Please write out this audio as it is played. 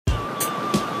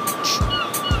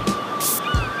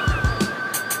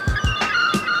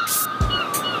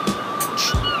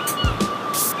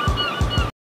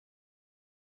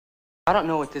I don't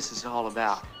know what this is all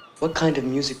about. What kind of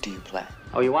music do you play?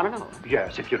 Oh, you want to know?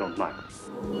 Yes, if you don't mind.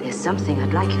 There's something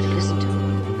I'd like you to listen to.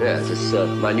 Yes, it's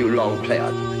my new long player.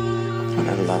 And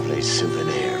a lovely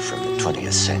souvenir from the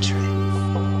 20th century.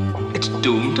 It's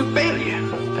doomed to failure.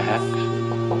 Perhaps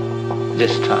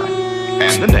this time.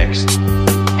 And the next.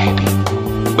 Maybe.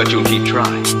 But you'll keep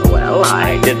trying. Well,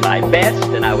 I did my best,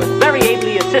 and I was very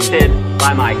ably assisted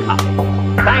by my copy.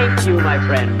 Thank you, my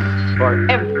friend, for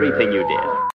everything you did.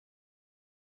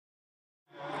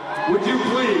 Would you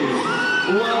please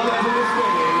welcome to the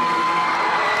stage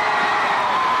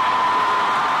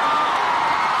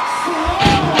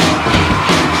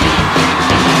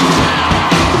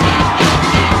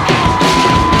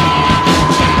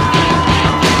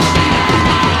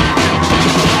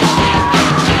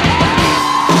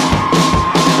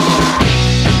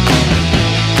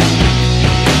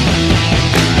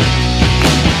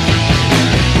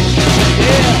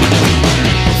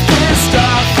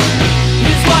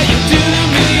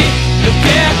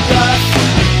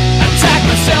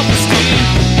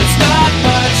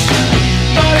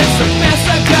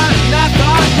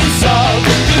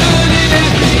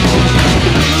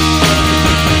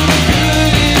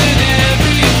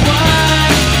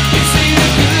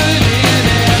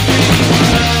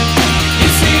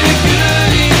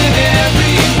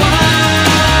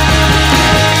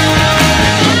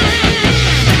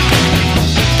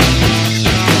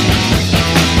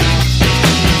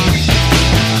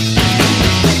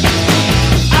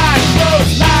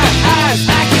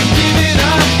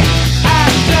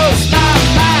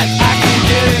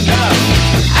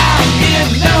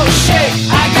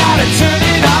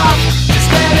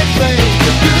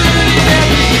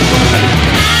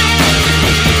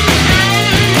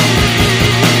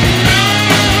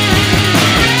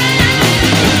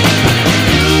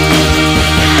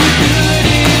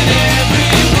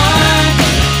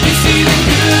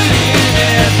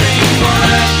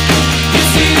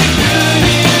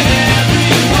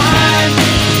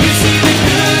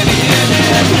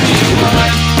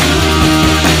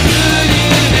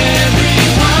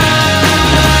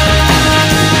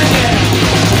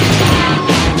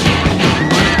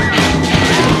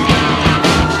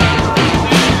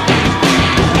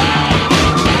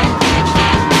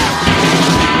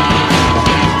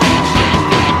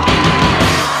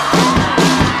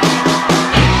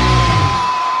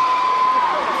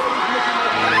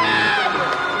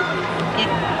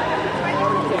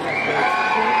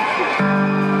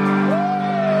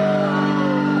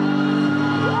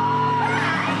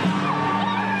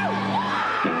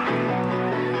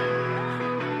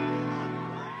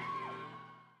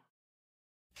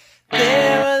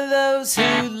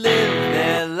who live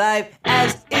their life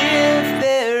as if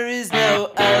there is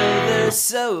no other,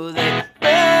 so they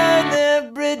burn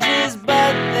their bridges,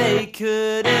 but they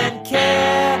couldn't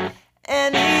care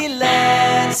any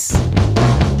less.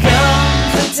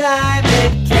 Comes the time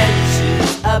it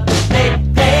catches up, they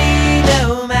pay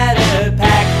no matter,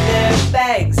 pack their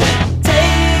bags and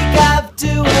take off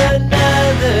to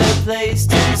another place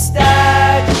to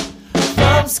start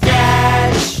from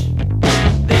scratch.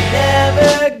 They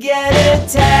never get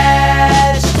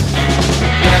attached.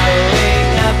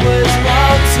 Growing up was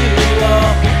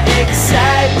wall-to-wall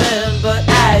excitement, but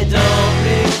I don't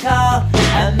recall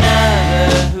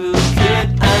another who could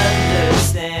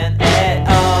understand at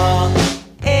all.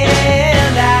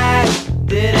 And I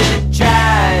didn't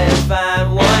try to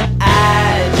find one,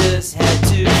 I just had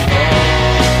to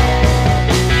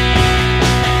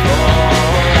fall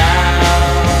out.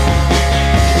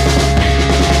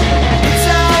 It's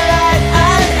alright,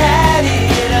 I've had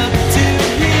it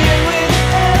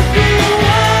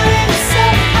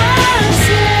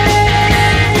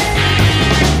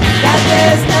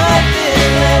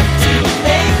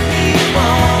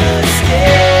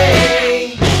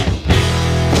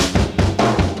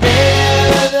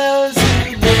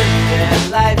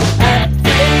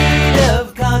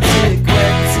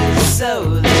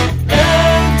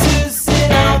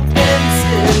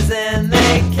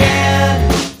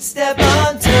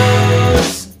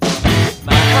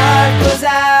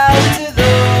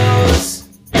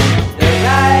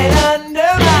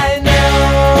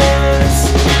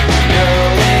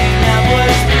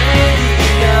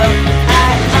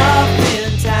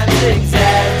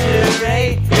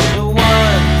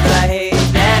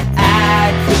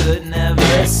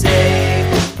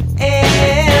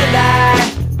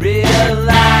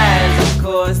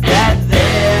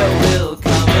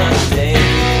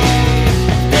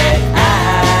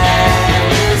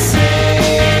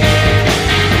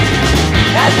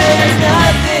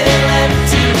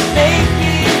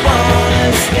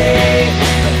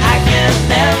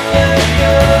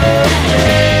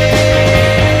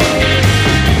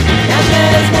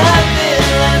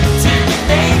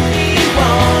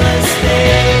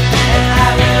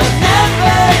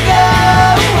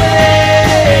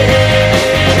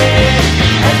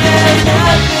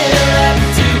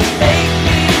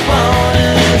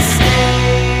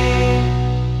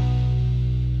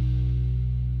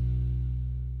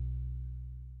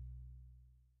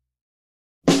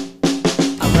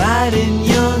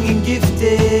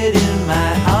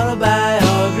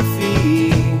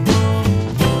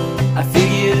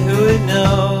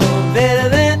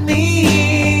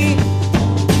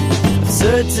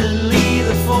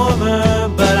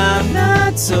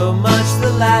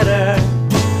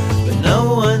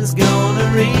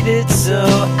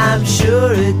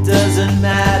sure it doesn't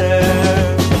matter.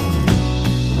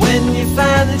 When you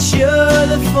find that you're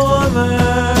the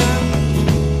former,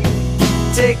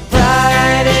 take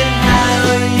pride in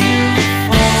how you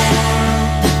form.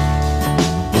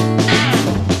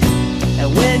 And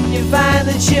when you find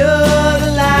that you're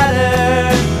the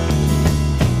latter,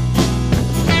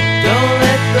 don't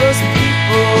let those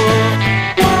people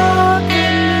walk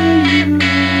into you.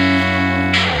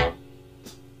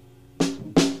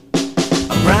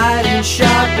 I'm riding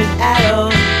sharp and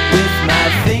adult with my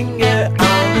finger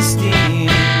on the steam.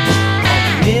 On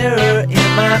the mirror in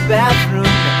my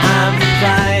bathroom, I'm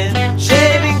applying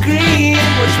shaving cream,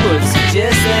 which would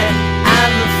suggest that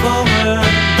I'm the former.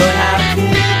 But how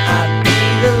can I be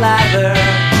the latter?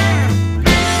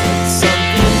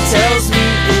 Something tells me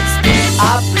it's the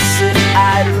opposite.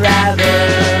 I'd rather.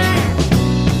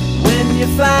 When you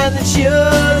find that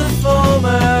you're the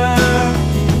former,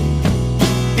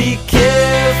 be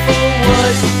careful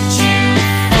what you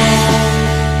form.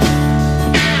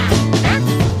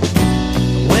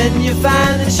 When you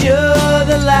find that you're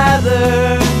the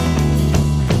latter,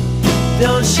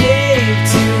 don't shave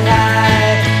too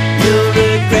high, you'll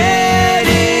regret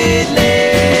it later.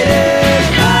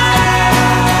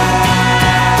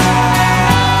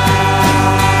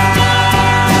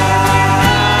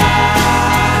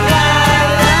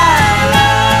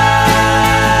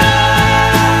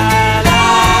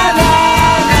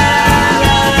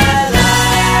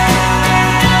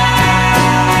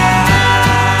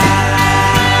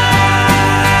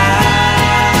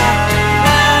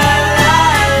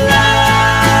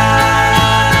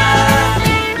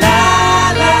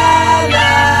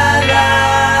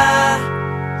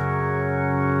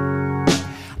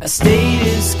 I stayed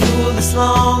in school this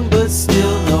long, but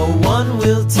still no one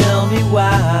will tell me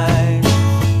why.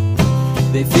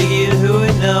 They figured who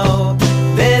would know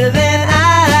better than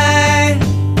I.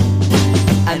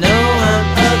 I know I'm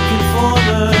a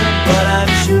conformer, but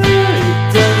I'm sure it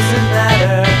doesn't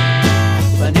matter.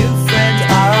 My new friends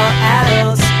are all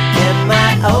adults, and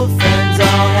my old friends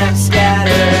all have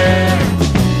scattered.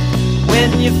 When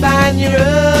you find you're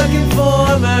a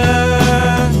conformer,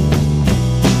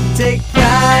 take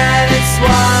pride and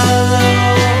swallow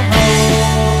whole.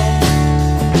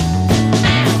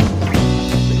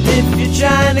 But if you're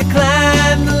trying to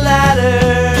climb the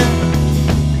ladder,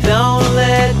 don't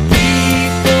let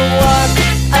people walk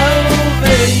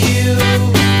over you,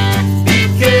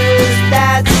 because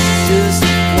that's just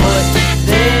what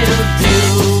they'll do.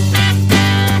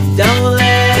 Don't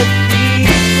let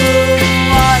people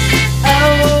walk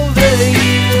over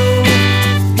you,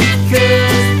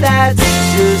 because that's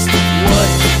just what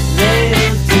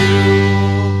they'll do.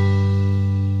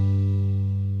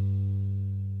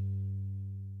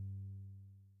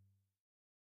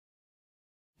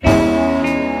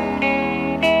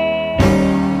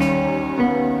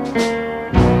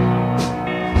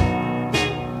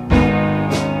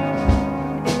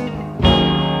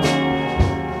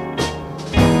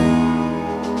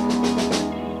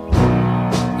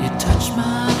 You touch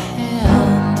my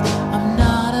hand, I'm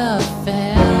not a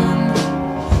fan.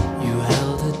 You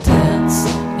held a dance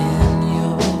in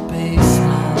your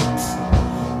basement.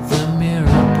 The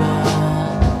mirror ball,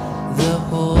 the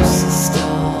horse's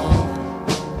stall.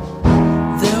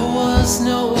 There was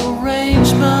no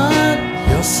arrangement.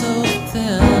 You're so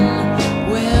thin,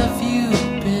 where have you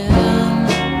been?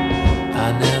 I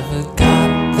never got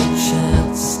the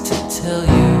chance to tell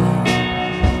you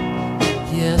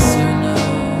yes or no.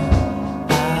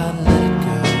 I let it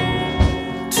go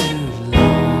too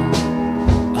long.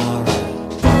 Alright.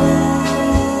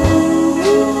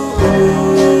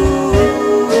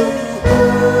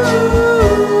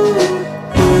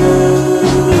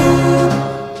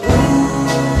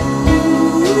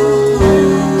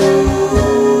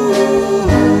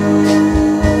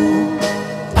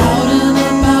 Out and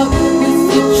about with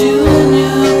the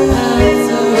junior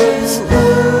panthers.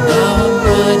 Now I'm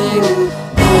riding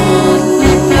on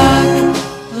the back,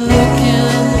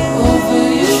 looking over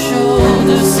your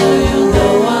shoulder so you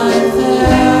know I'm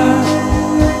there.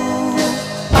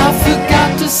 I forgot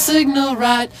to signal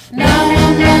right, now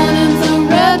I'm running the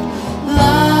red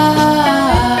light.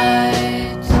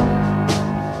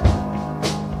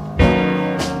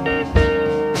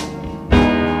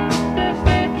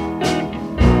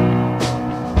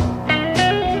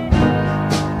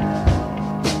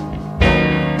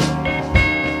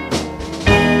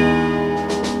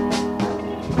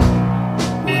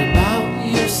 What about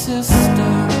your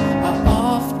sister? I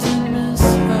often miss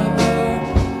her,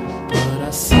 but I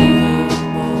see her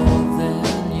more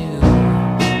than you.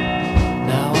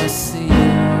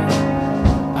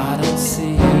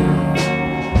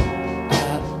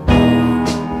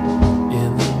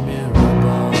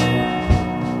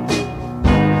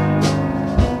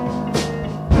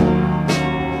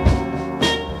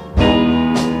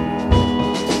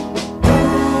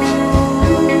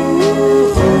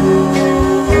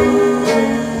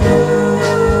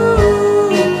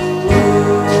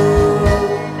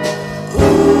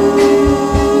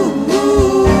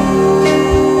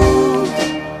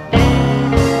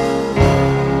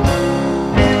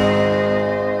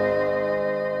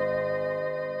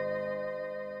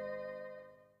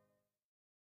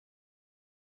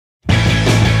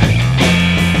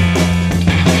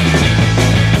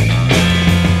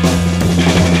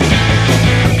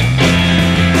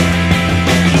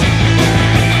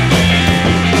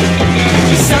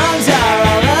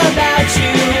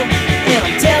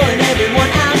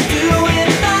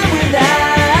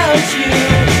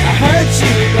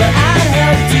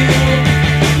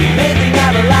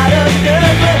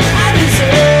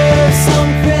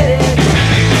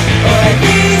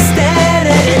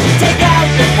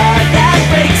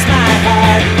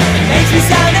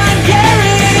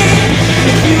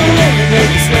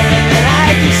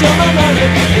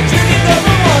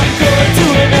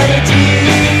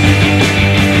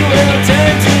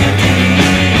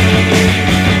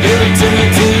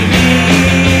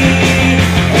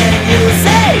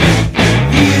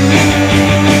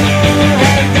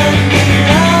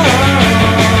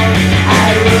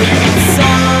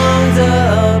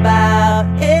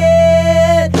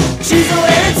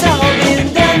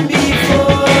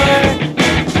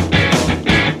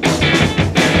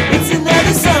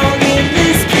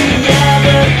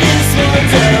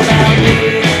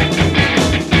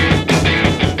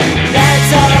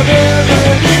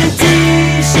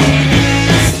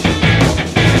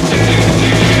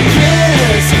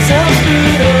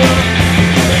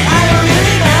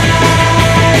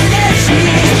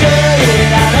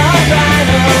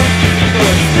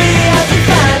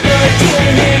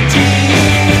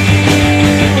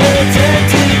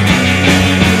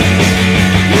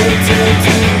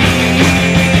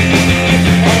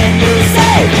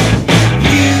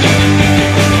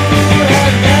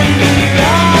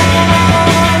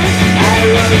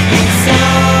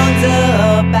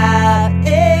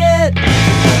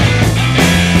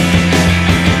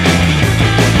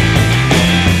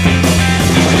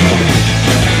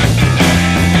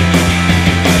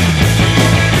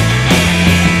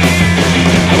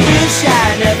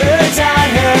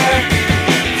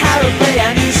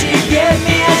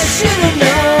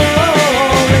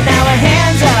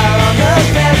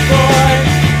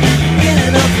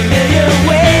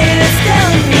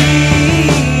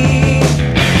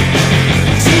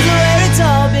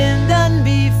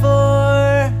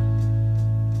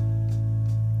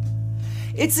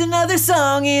 It's another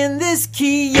song in this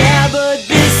key, yeah, but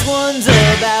this one's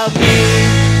about me.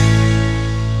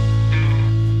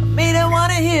 I may not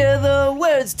wanna hear the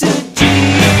words to G,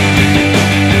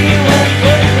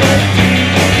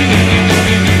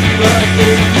 but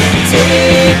if you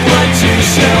take what you're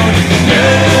shown,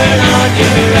 learn on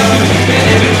your own,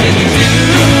 and everything you do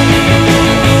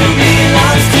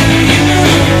belongs to you.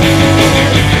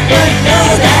 But know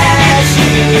that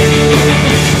you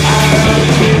are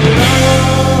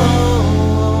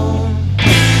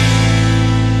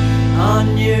on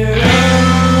your own, on your own,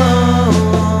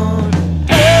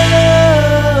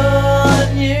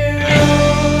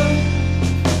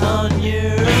 on your own, on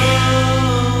your own,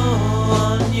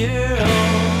 on your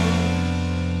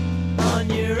own, on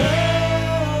your own,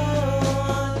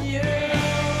 on your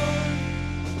own,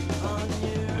 on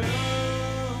your own.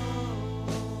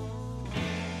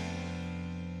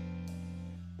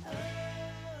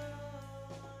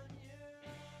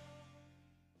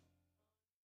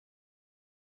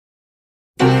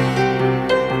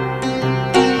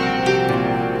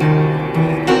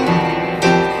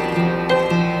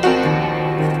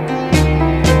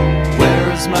 Where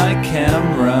is my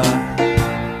camera?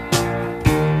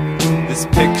 This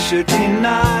picture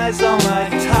denies all my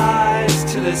ties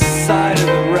to this side of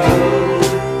the road.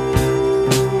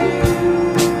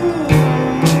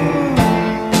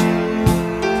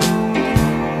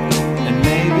 And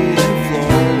maybe in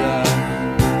Florida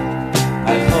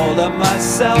I'd hold up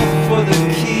myself for the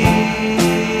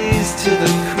keys to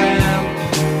the cramp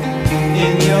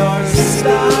in your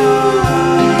style.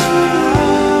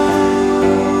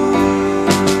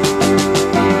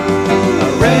 I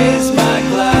raise my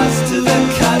glass to the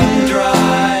cut and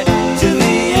dry, to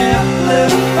the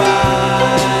amplified.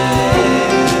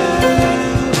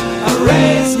 I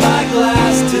raise my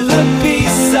glass to the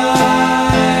B-side.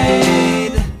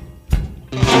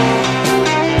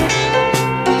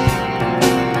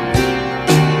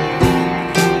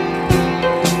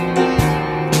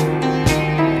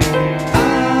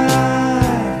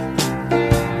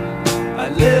 I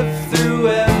live through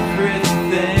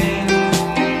everything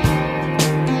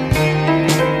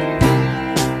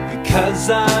because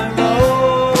I'm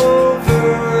overdressed.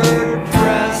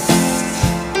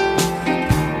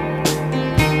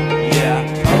 Yeah,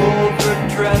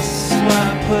 overdressed when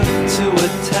I put to a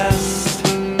test.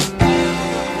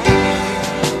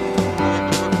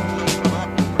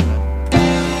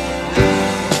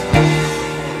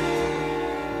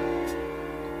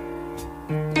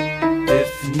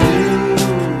 If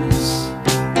news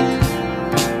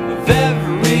of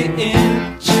every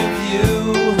inch of you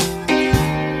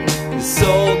is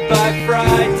sold by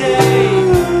Friday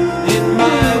in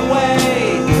my way,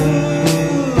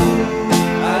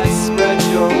 I spread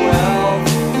your wealth,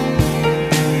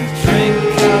 drink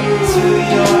up to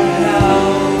your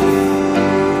health.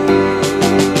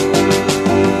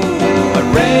 I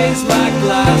raise my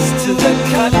glass to the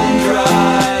cut and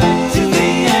dry, to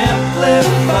the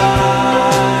amplified.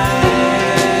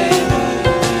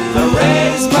 I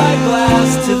raise my glass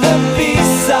to the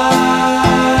B-side.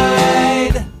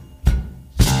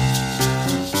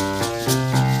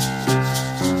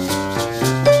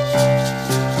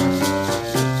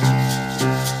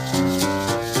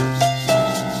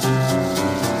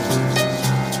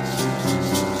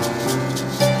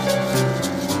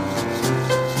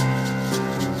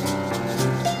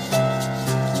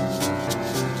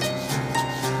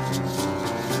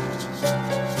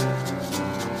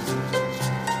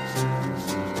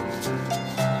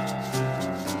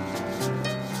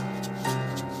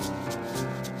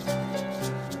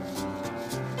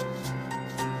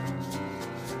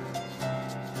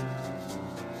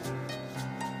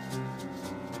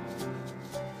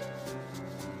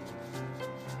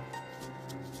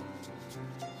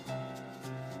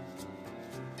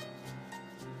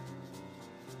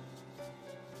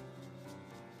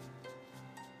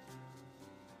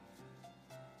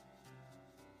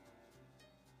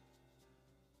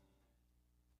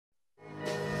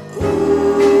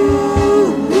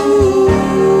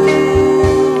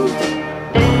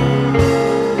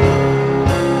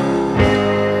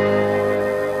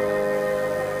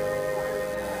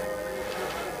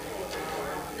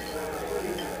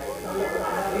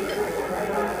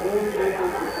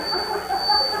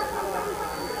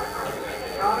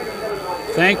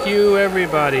 Thank you,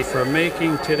 everybody, for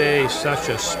making today such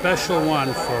a special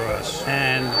one for us.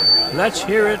 And let's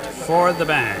hear it for the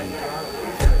band.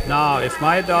 Now, if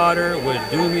my daughter would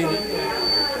do me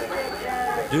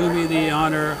the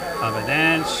honor of a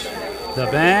dance, the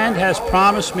band has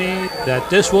promised me that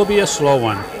this will be a slow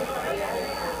one.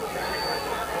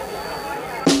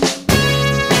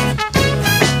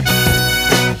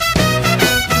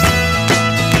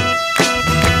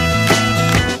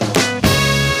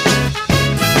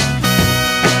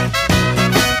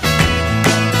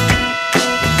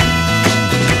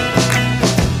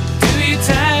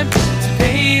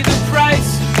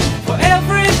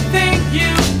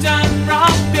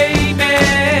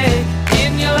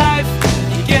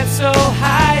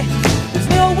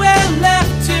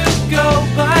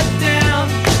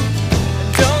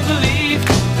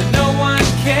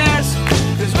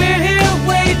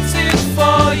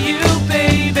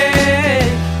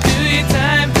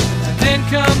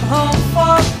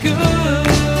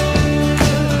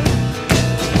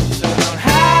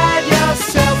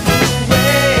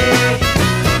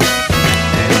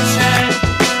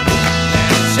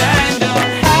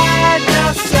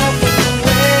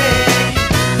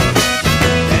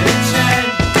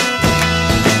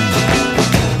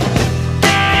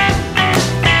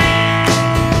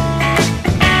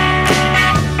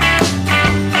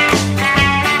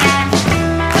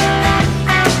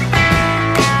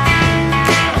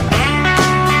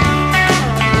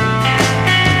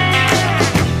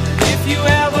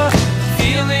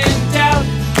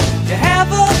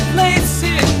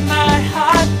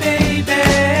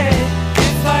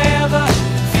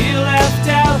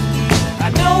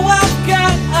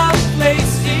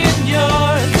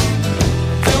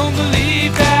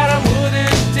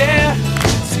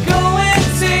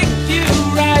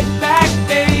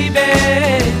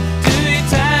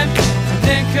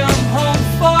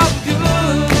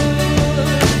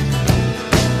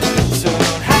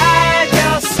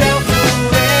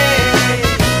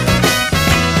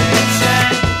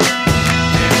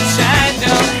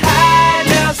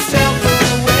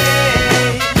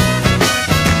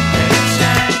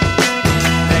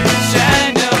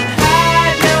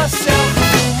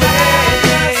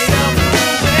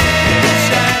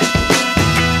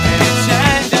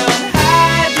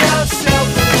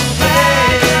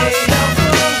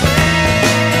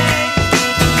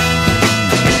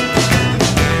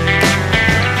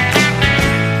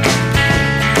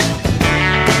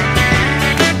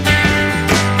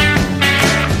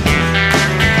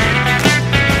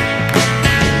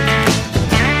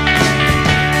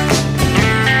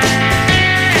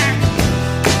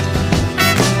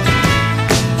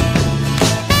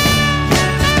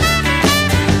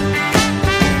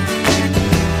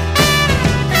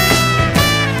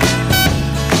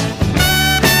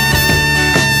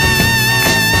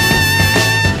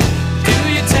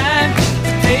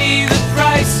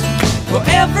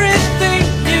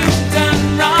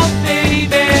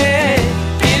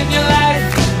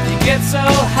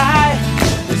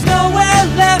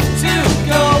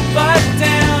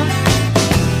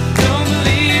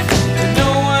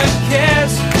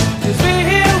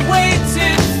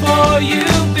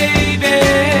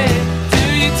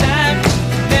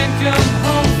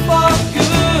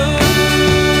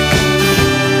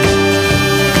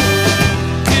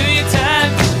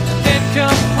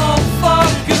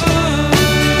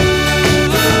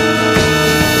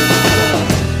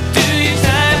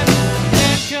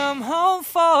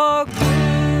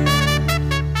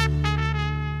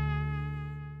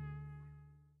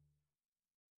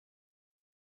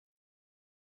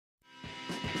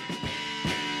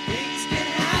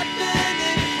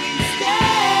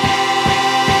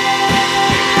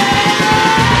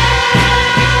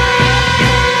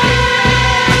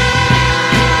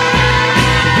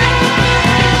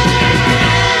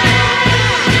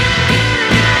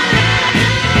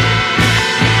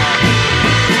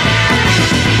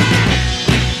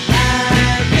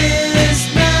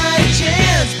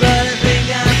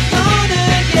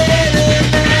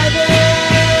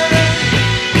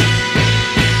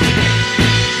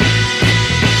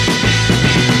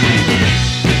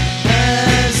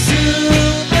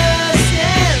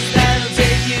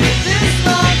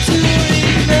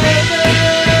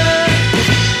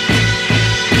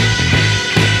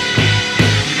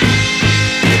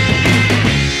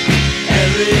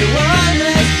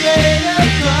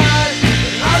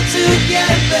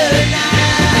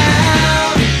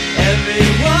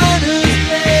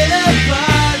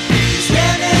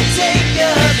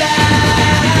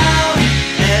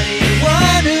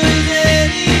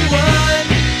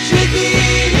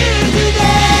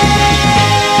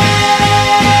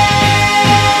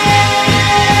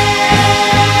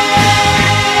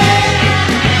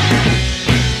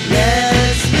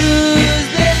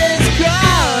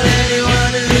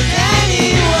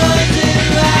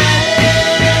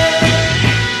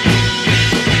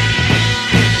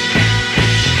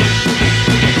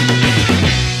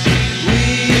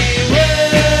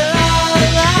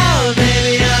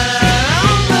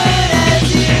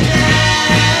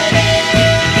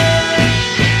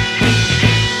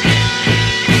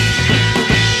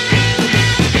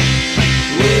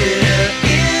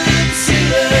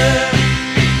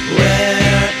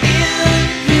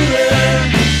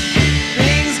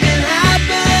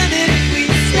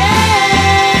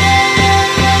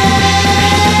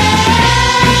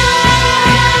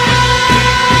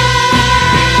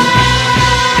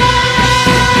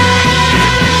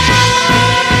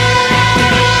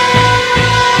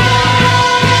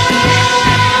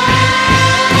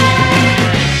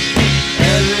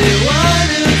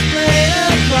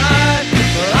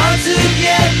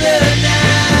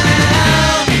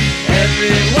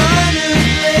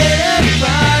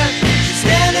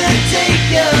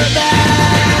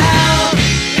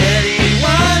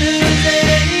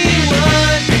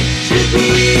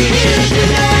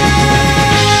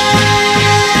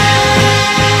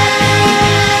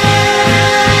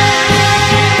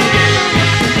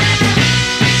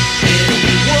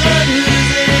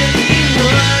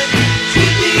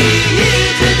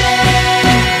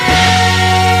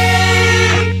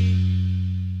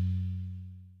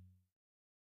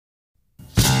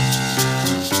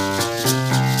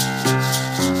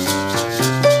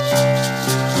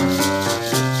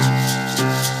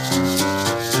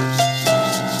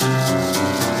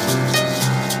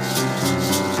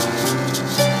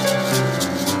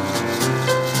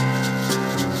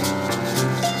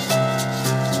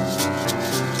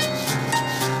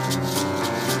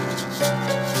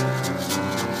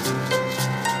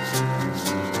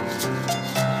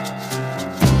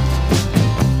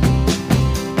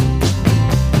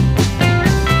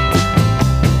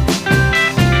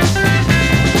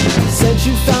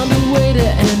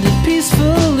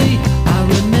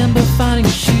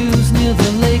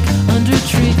 lake under a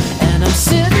tree, and I'm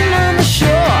sitting on the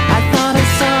shore. I thought I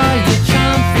saw your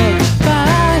charm float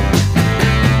by.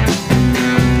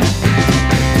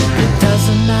 It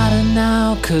doesn't matter now,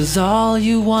 'cause all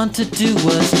you want to do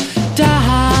was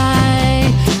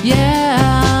die.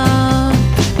 Yeah,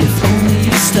 if only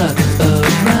you stuck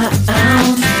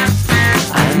around,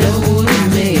 I know would have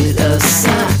made a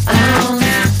sound.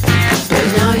 But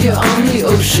now you're on the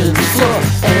ocean floor,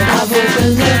 and I've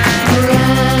opened a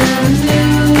brand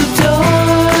new door,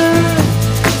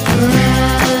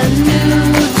 brand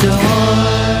new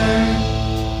door.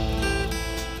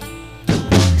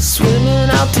 Swimming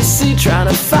out to sea, trying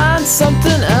to find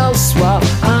something else, while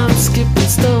I'm skipping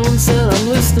stones and I'm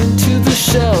listening to the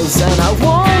shells. And I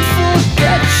won't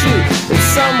forget you if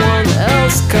someone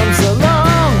else comes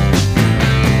along.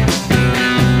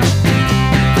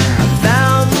 I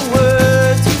found the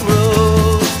words you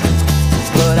wrote,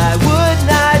 but I would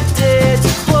not dare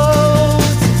to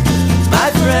quote. My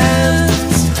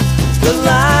friends, the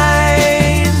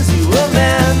lines you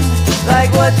amend,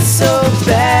 like what's so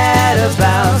bad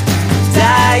about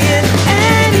dying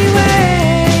anyway?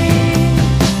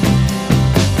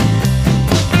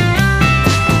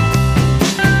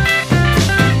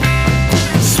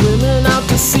 Swimming out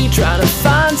to sea, trying to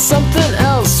find something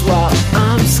else, while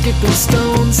I'm skipping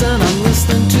stones and I'm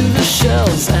listening to the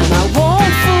shells. And I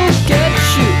won't forget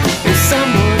you if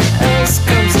someone else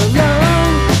comes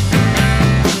along.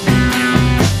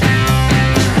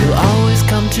 You'll always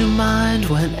come to mind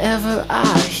whenever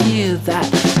I hear that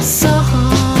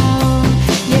song.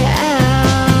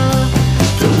 Yeah,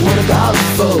 the one about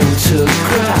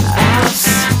photographs,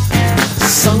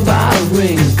 sung by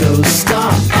Ringo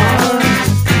Starr.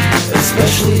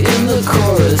 Especially in the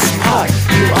chorus part,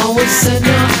 you always said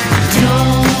no, don't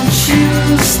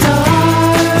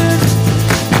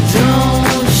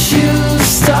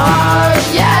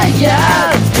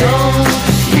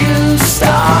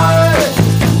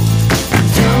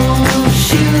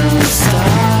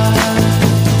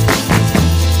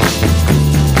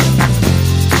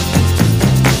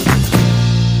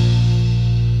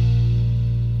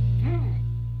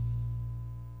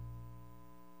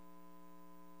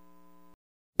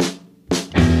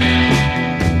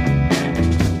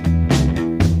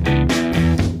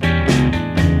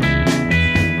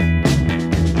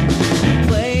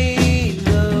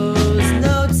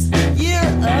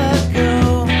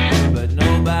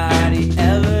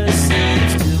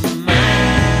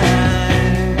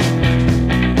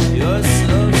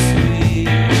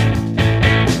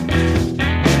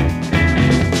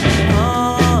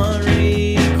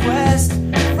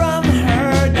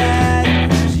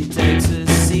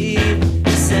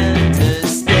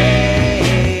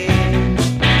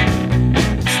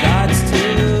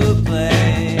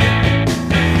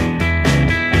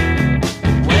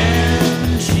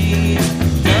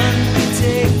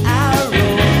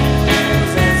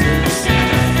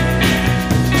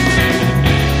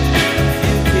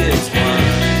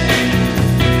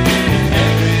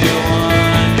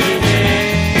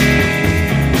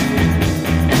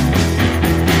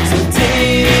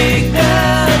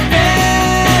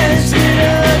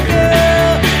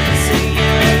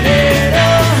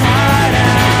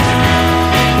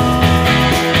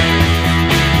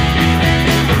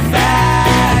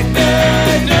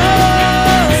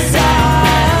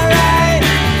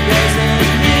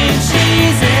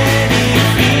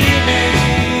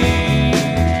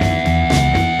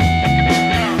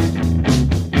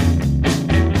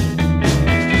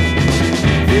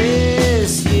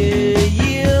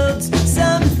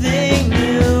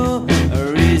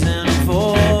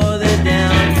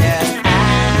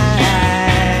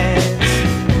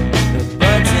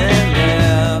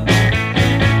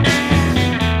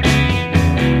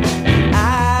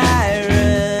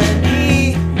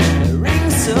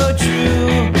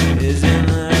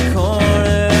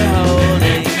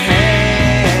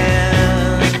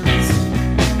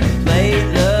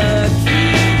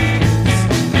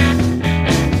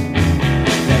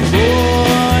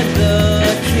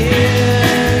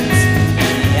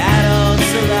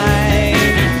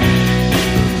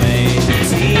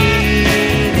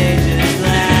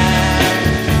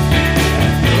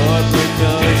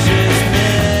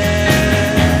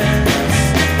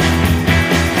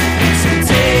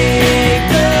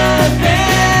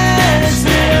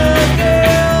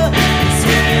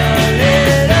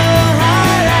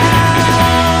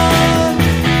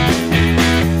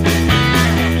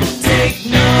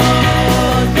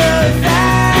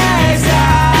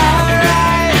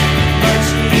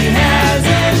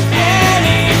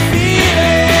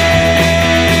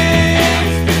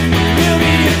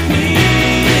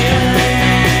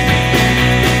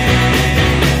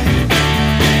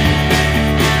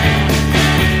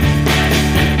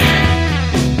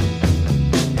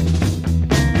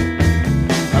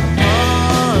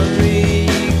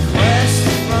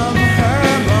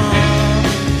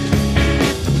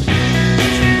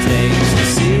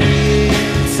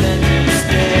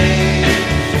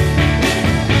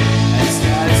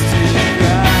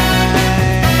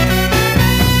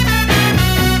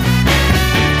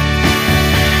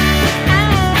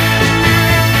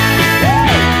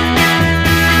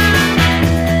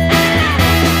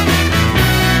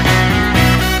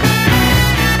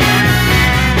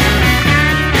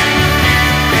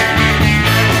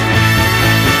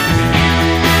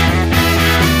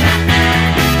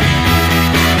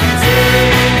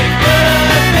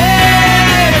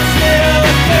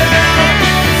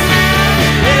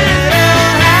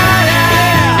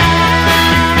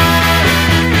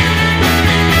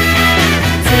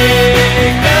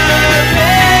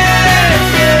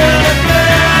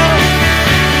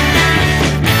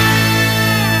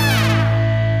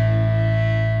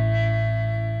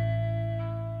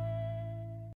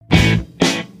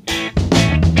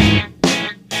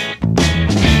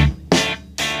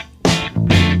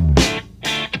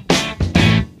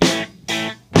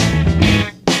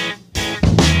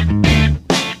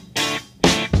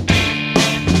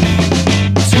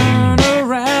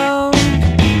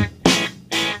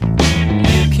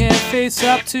face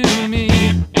up to me.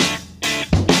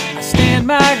 I stand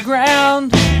my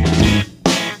ground.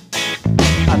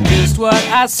 I'm just what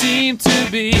I seem to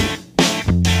be.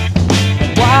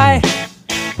 Why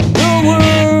the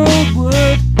world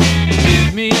would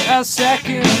give me a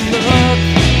second look?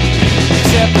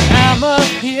 Except I'm up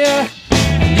here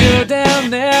and you're down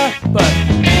there, but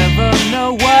never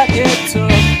know what it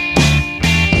took.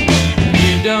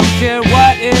 You don't care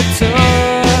what it took.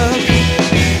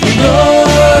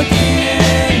 Look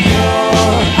in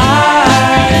your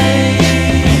eyes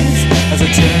as I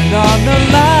turned on the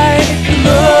light.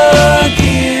 Look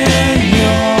in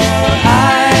your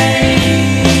eyes,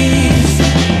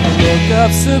 a look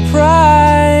of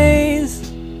surprise.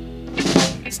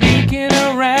 Sneaking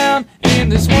around in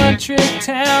this one-trick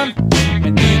town,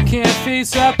 and you can't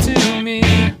face up to me.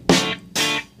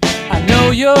 I know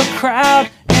your crowd,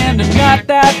 and I'm not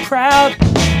that proud,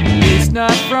 at least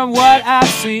not from what I've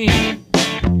seen.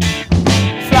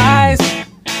 Flies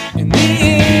in the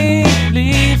ink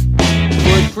leave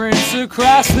footprints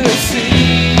across the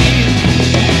sea.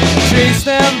 Trace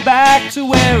them back to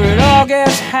where it all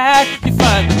gets hacked. You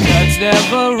find the cuts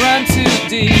never run too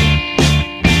deep.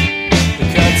 The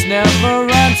cuts never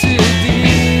run too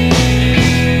deep.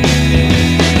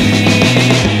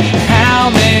 How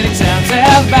many times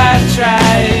have I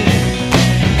tried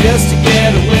just to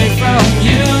get away from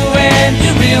you and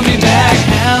you reel me back?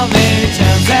 How many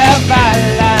times have I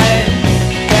lied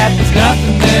that there's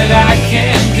nothing that I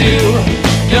can do?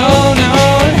 No, no,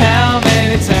 and how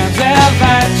many times have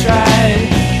I tried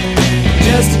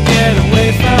just to get away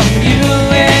from you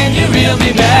and you reel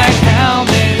me back? How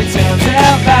many times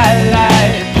have I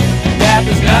lied that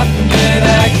there's nothing that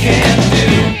I can do?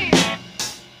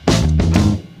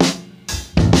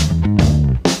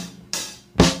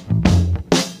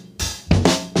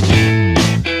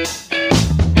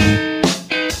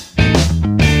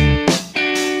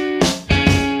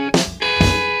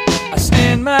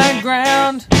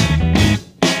 Ground.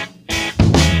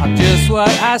 I'm just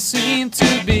what I seem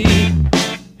to be.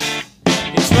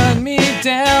 It's run me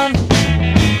down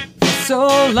for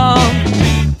so long,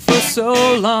 for so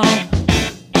long.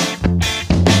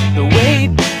 The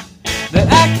weight that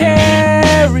I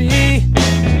carry,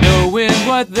 knowing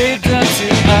what they've done to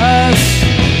us.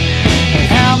 And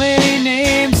how many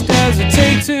names does it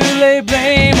take to lay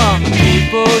blame on the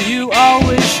people you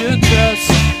always should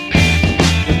trust?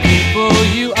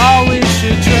 You always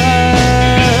should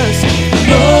trust.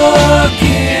 Look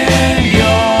in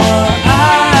your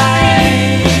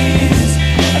eyes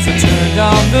as I turned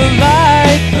on the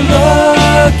light.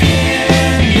 Look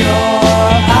in your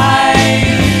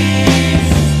eyes,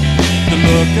 the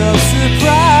look of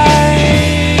surprise.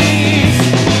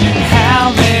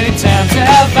 How many times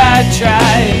have I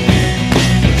tried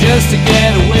just to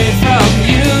get away from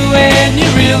you and you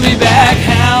reel me back?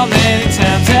 How many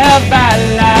times have I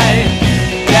lied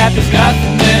that there's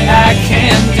nothing that I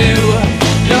can do?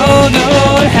 No, no,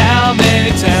 how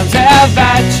many times have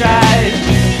I tried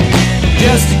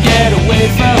just to get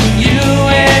away from you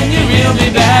and you reel me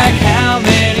back? How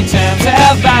many times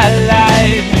have I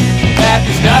lied that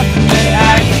there's nothing that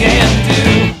I can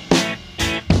do?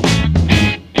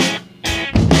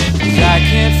 'Cause I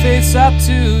can't face up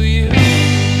to you.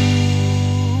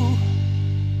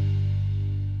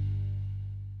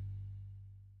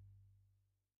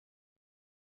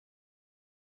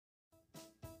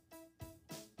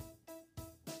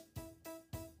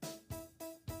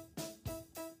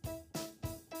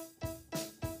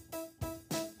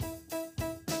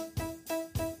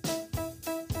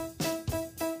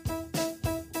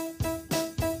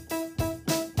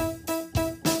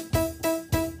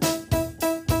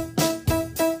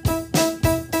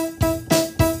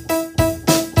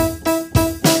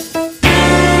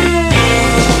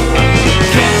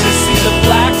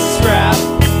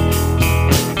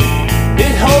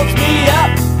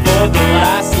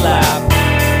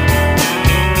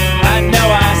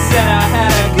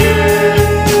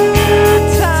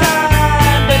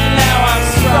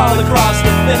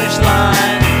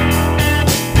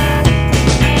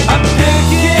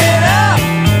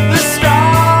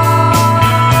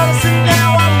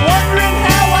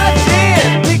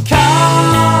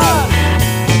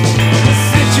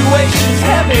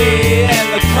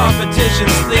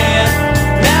 Competition's thin.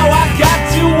 Now I got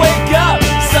to wake up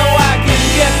so I can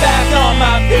get back on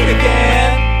my feet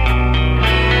again.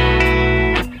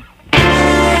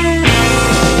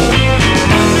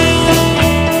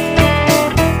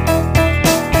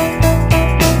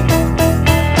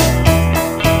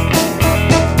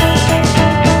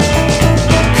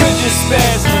 Could you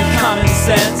spare some common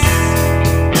sense?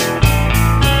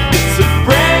 It's a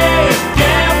brave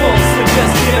gamble, so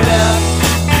just give it up.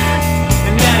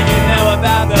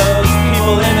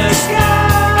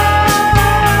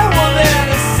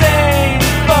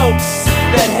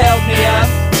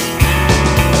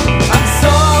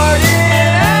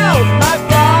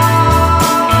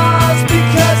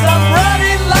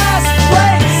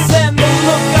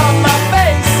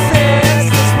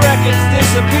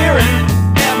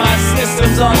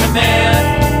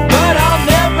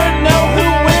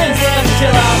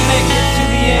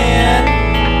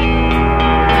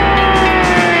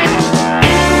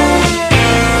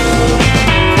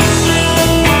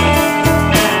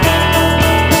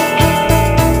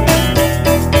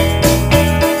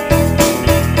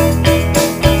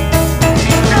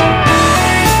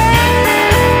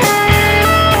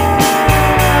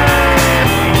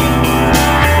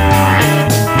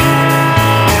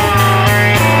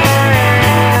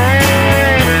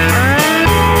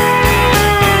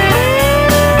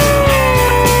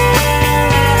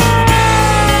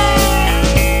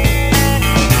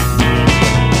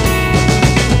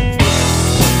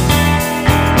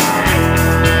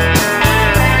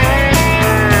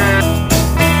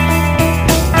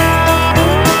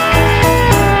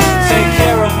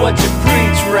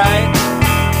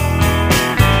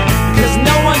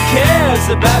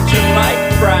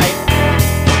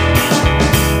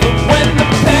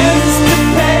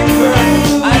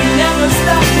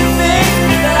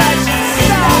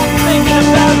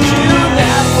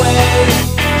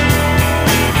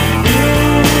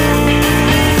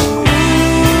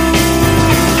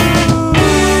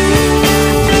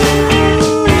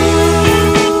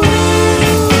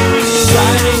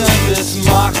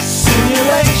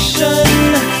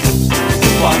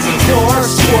 fans adore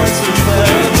sports